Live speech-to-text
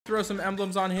Throw some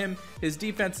emblems on him, his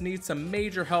defense needs some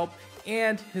major help,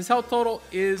 and his health total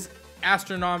is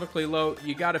astronomically low.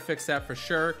 You got to fix that for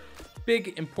sure.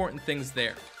 Big important things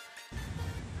there.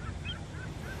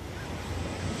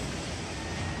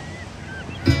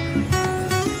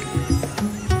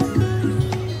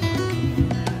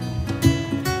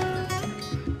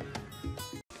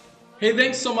 Hey,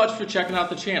 thanks so much for checking out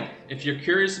the channel. If you're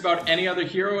curious about any other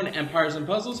hero in Empires and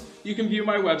Puzzles, you can view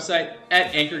my website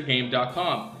at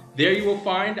anchorgame.com. There you will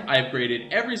find I have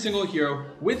graded every single hero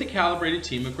with a calibrated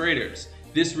team of graders.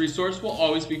 This resource will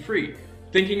always be free.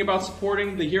 Thinking about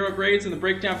supporting the hero grades and the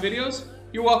breakdown videos?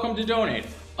 You're welcome to donate.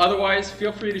 Otherwise,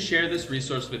 feel free to share this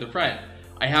resource with a friend.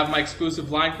 I have my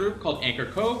exclusive line group called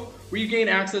Anchor Cove, where you gain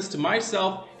access to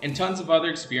myself and tons of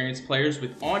other experienced players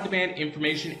with on-demand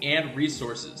information and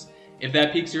resources. If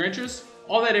that piques your interest,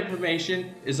 all that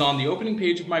information is on the opening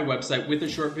page of my website with a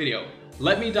short video.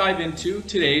 Let me dive into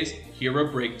today's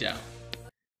hero breakdown.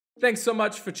 Thanks so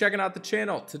much for checking out the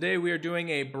channel. Today we are doing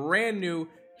a brand new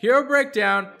hero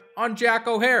breakdown on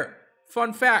OHare.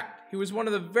 Fun fact, he was one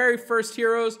of the very first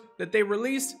heroes that they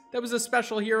released. That was a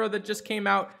special hero that just came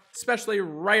out, especially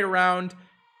right around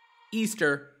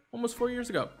Easter, almost 4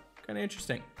 years ago. Kind of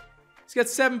interesting. He's got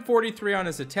 743 on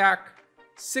his attack,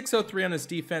 603 on his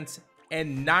defense,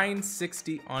 and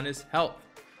 960 on his health.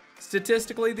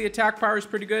 Statistically, the attack power is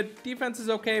pretty good. Defense is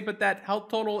okay, but that health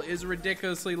total is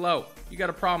ridiculously low. You got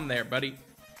a problem there, buddy.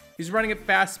 He's running at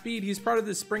fast speed. He's part of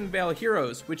the Spring Vale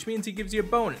heroes, which means he gives you a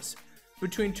bonus.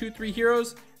 Between 2-3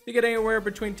 heroes, you get anywhere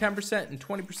between 10% and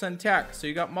 20% attack. So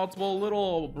you got multiple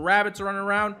little rabbits running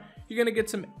around. You're gonna get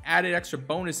some added extra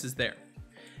bonuses there.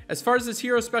 As far as his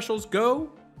hero specials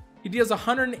go, he deals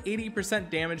 180%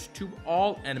 damage to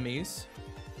all enemies.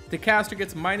 The caster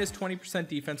gets minus 20%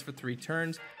 defense for 3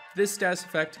 turns. This status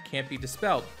effect can't be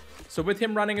dispelled. So with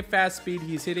him running at fast speed,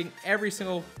 he's hitting every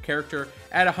single character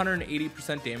at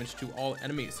 180% damage to all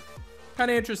enemies.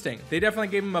 Kind of interesting. They definitely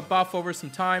gave him a buff over some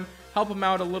time, help him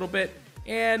out a little bit,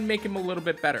 and make him a little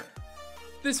bit better.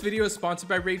 This video is sponsored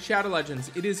by Raid Shadow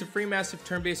Legends. It is a free massive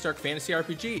turn-based dark fantasy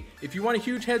RPG. If you want a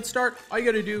huge head start, all you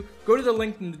gotta do, go to the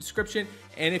link in the description,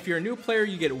 and if you're a new player,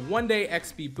 you get 1 day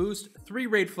XP boost, 3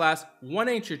 raid flasks, 1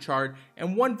 ancient shard,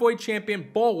 and 1 void champion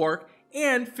bulwark,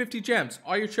 and 50 gems.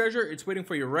 All your treasure, it's waiting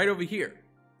for you right over here.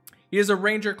 He is a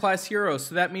ranger class hero,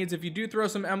 so that means if you do throw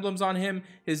some emblems on him,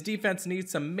 his defense needs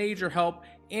some major help,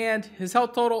 and his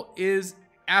health total is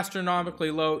astronomically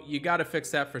low. You gotta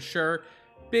fix that for sure.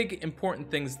 Big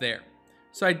important things there.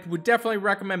 So I would definitely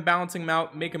recommend balancing him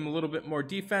out, make him a little bit more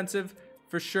defensive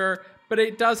for sure, but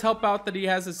it does help out that he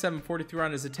has a 743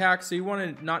 on his attack, so you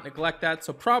want to not neglect that.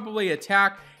 So probably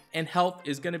attack and health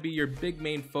is going to be your big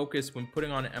main focus when putting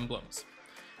on emblems.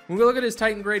 When we look at his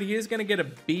Titan grade, he is going to get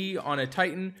a B on a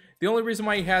Titan. The only reason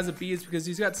why he has a B is because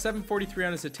he's got 743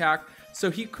 on his attack, so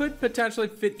he could potentially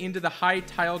fit into the high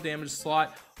tile damage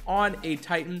slot on a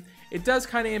Titan. It does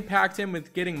kind of impact him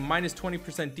with getting minus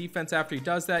 20% defense after he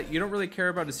does that. You don't really care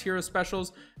about his hero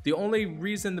specials. The only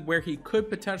reason where he could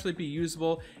potentially be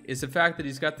usable is the fact that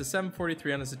he's got the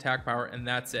 743 on his attack power, and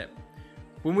that's it.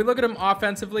 When we look at him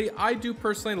offensively, I do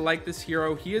personally like this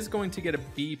hero. He is going to get a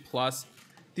B+.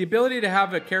 The ability to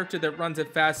have a character that runs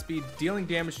at fast speed, dealing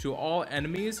damage to all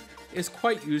enemies, is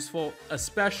quite useful,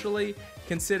 especially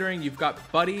considering you've got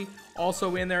Buddy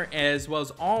also in there, as well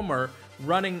as Almer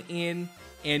running in,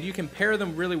 and you can pair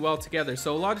them really well together.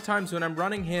 So a lot of times when I'm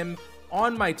running him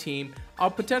on my team,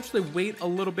 I'll potentially wait a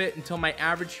little bit until my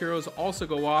average heroes also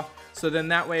go off, so then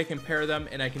that way I can pair them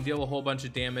and I can deal a whole bunch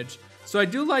of damage. So I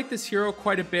do like this hero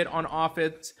quite a bit on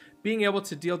offense, being able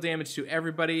to deal damage to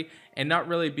everybody and not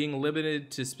really being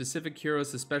limited to specific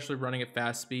heroes, especially running at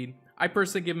fast speed. I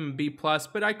personally give him a B+,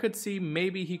 but I could see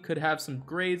maybe he could have some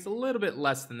grades a little bit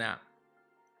less than that.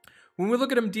 When we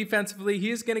look at him defensively,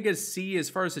 he is going to get a C as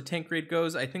far as the tank grade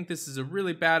goes. I think this is a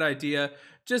really bad idea,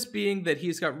 just being that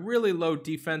he's got really low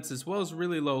defense as well as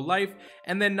really low life.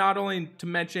 And then not only to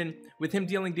mention, with him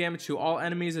dealing damage to all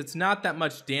enemies, it's not that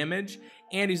much damage.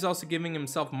 And he's also giving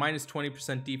himself minus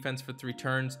 20% defense for 3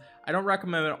 turns. I don't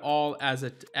recommend it at all as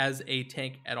a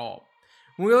tank at all.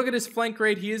 When we look at his flank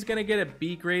grade, he is going to get a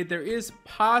B grade. There is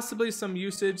possibly some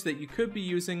usage that you could be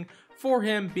using for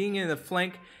him being in the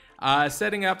flank.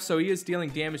 Setting up so he is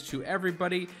dealing damage to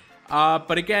everybody,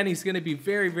 but again, he's going to be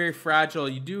very, very fragile.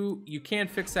 You can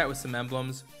fix that with some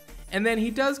emblems. And then he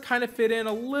does kind of fit in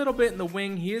a little bit in the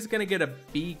wing. He is going to get a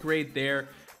B grade there.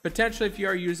 Potentially, if you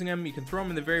are using him, you can throw him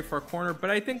in the very far corner,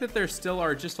 but I think that there still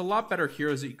are just a lot better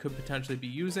heroes that you could potentially be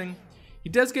using.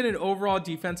 He does get an overall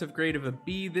defensive grade of a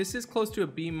B. This is close to a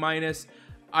B-.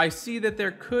 I see that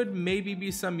there could maybe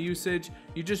be some usage.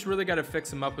 You just really got to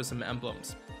fix him up with some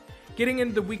emblems. Getting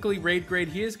into the weekly raid grade,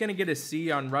 he is going to get a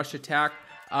C on rush attack.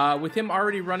 With him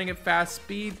already running at fast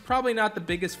speed, probably not the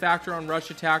biggest factor on rush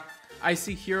attack. I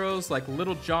see heroes like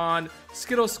Little John,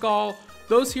 Skittle Skull.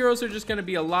 Those heroes are just going to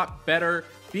be a lot better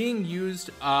being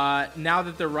used now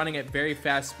that they're running at very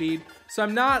fast speed. So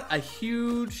I'm not a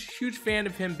huge fan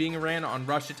of him being ran on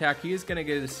rush attack. He is going to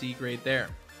get a C grade there.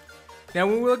 Now,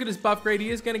 when we look at his buff grade,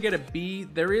 he is going to get a B.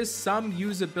 There is some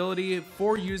usability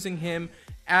for using him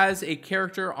as a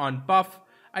character on buff.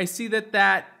 I see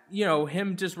that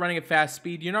him just running at fast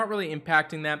speed, you're not really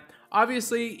impacting that.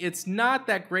 Obviously, it's not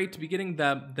that great to be getting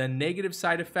the negative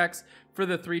side effects for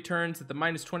the 3 turns at the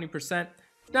minus 20%.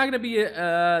 It's not going to be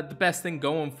the best thing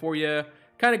going for you,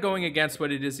 kind of going against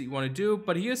what it is that you want to do,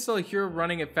 but he is still a hero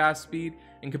running at fast speed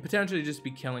and could potentially just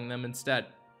be killing them instead.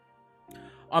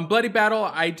 On Bloody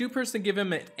Battle, I do personally give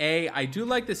him an A. I do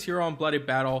like this hero on Bloody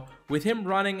Battle, with him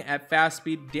running at fast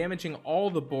speed, damaging all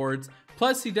the boards.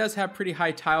 Plus, he does have pretty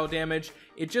high tile damage.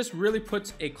 It just really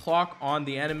puts a clock on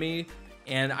the enemy,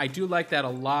 and I do like that a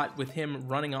lot with him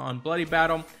running on Bloody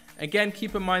Battle. Again,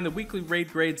 keep in mind the weekly raid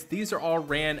grades, these are all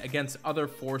ran against other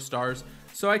 4 stars,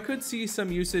 so I could see some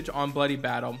usage on Bloody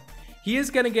Battle. He is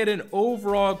going to get an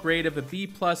overall grade of a B+.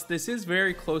 This is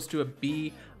very close to a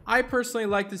B. I personally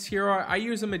like this hero. I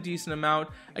use him a decent amount.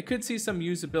 I could see some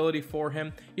usability for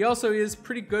him. He also is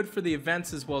pretty good for the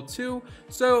events as well too,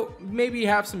 so maybe you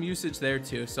have some usage there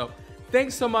too. So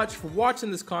thanks so much for watching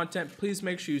this content. Please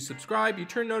make sure you subscribe, you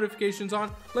turn notifications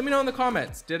on. Let me know in the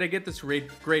comments, did I get this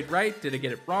grade right? Did I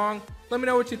get it wrong? Let me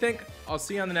know what you think. I'll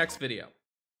see you on the next video.